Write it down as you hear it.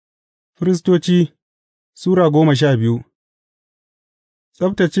Firistoci Sura 12.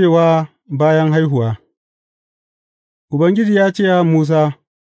 Tsabtaccewa bayan haihuwa. Ubangiji ya ce wa Musa,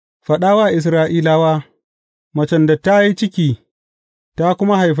 Faɗa wa Isra'ilawa, Macen da ta yi ciki ta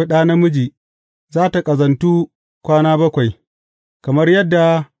kuma haifi ɗa namiji za tă ƙazantu kwana bakwai, kamar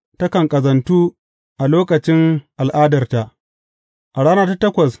yadda takan ƙazantu a lokacin al'adarta, a rana ta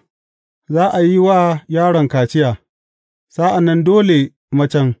takwas za a yi wa yaron kaciya, sa'an nan dole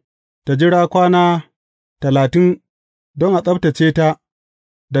macen ta jira kwana 30 don a tsabtacce ta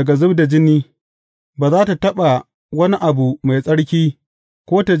daga zub da jini, ba za tă taɓa wani abu mai tsarki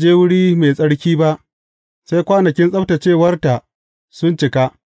ko ta je wuri mai tsarki ba, sai kwanakin tsabtaccewarta sun cika.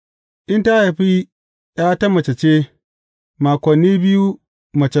 In ta haifi ’ya ta mace ce, makoni 2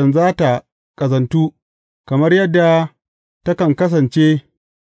 macen za tă ƙazantu, kamar yadda takan kasance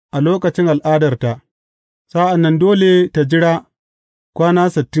a lokacin al'adarta, sa'an nan dole ta jira kwana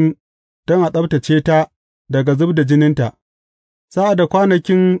 60 don a tsabtacce ta daga zub da jininta. Sa'ad da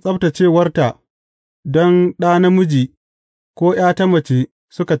kwanakin tsabtaccewarta don ɗa namiji ko ’ya ta mace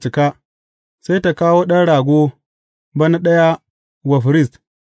suka cika, sai ta kawo ɗan rago bana ɗaya wa firist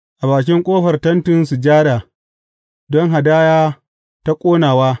a bakin ƙofar Tentin Sujada don hadaya ta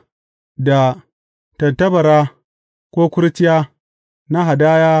ƙonawa, da tattabara ko kurciya na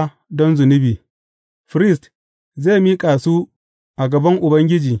hadaya don zunubi. Firist zai miƙa su a gaban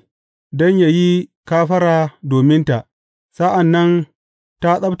Ubangiji don yă yi kafara dominta, sa'an nan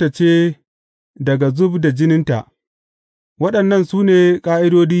ta tsabtacce daga zub da jininta. Waɗannan su ne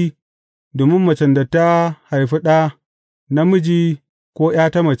ƙa'idodi domin macen da ta haifi ɗa namiji ko ’ya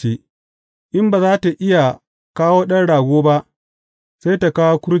ta mace, in ba za tă iya kawo ɗan rago ba, sai ta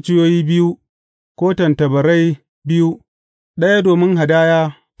kawo kurciyoyi 2 ko tattabarai 2, ɗaya domin hadaya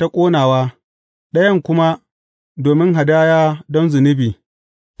ta ƙonawa, ɗayan kuma domin hadaya don zunubi,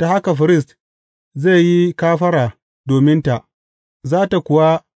 ta haka firist zai yi kafara dominta, za tă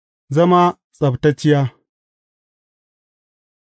kuwa zama tsabtacciya.